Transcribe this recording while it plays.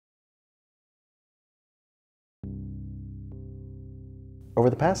Over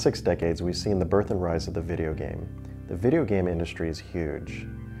the past 6 decades, we've seen the birth and rise of the video game. The video game industry is huge.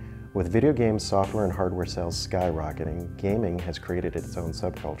 With video game software and hardware sales skyrocketing, gaming has created its own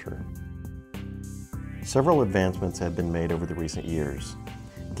subculture. Several advancements have been made over the recent years.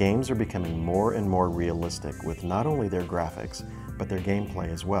 Games are becoming more and more realistic with not only their graphics, but their gameplay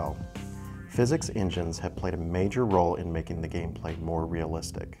as well. Physics engines have played a major role in making the gameplay more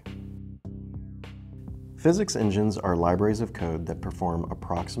realistic. Physics engines are libraries of code that perform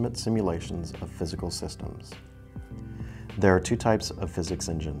approximate simulations of physical systems. There are two types of physics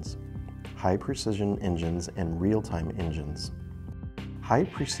engines: high-precision engines and real-time engines.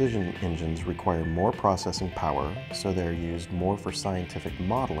 High-precision engines require more processing power, so they're used more for scientific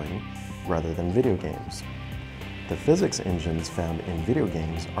modeling rather than video games. The physics engines found in video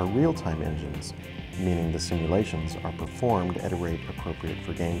games are real-time engines, meaning the simulations are performed at a rate appropriate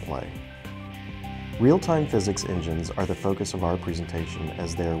for gameplay. Real-time physics engines are the focus of our presentation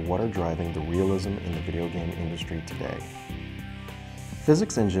as they are what are driving the realism in the video game industry today.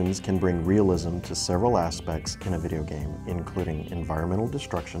 Physics engines can bring realism to several aspects in a video game, including environmental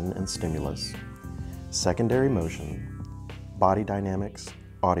destruction and stimulus, secondary motion, body dynamics,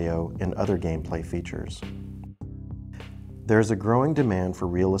 audio, and other gameplay features. There is a growing demand for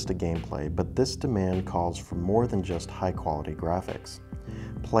realistic gameplay, but this demand calls for more than just high-quality graphics.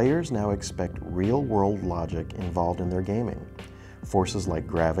 Players now expect real-world logic involved in their gaming. Forces like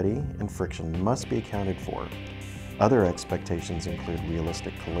gravity and friction must be accounted for. Other expectations include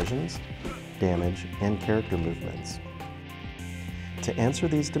realistic collisions, damage, and character movements. To answer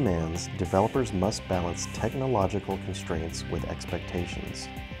these demands, developers must balance technological constraints with expectations.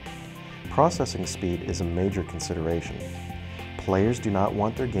 Processing speed is a major consideration. Players do not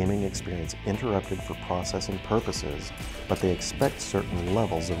want their gaming experience interrupted for processing purposes, but they expect certain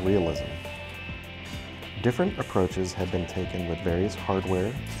levels of realism. Different approaches have been taken with various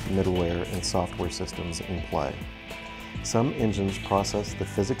hardware, middleware, and software systems in play. Some engines process the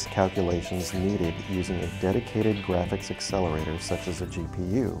physics calculations needed using a dedicated graphics accelerator such as a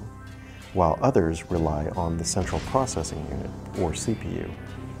GPU, while others rely on the central processing unit, or CPU.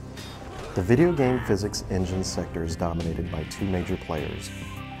 The video game physics engine sector is dominated by two major players,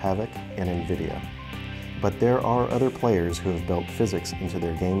 Havok and NVIDIA. But there are other players who have built physics into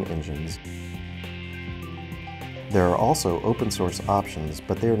their game engines. There are also open source options,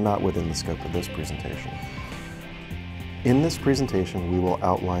 but they are not within the scope of this presentation. In this presentation, we will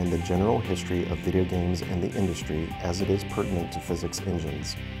outline the general history of video games and the industry as it is pertinent to physics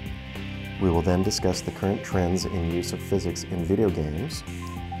engines. We will then discuss the current trends in use of physics in video games.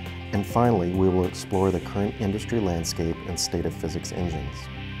 And finally, we will explore the current industry landscape and state of physics engines.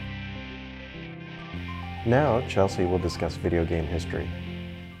 Now, Chelsea will discuss video game history.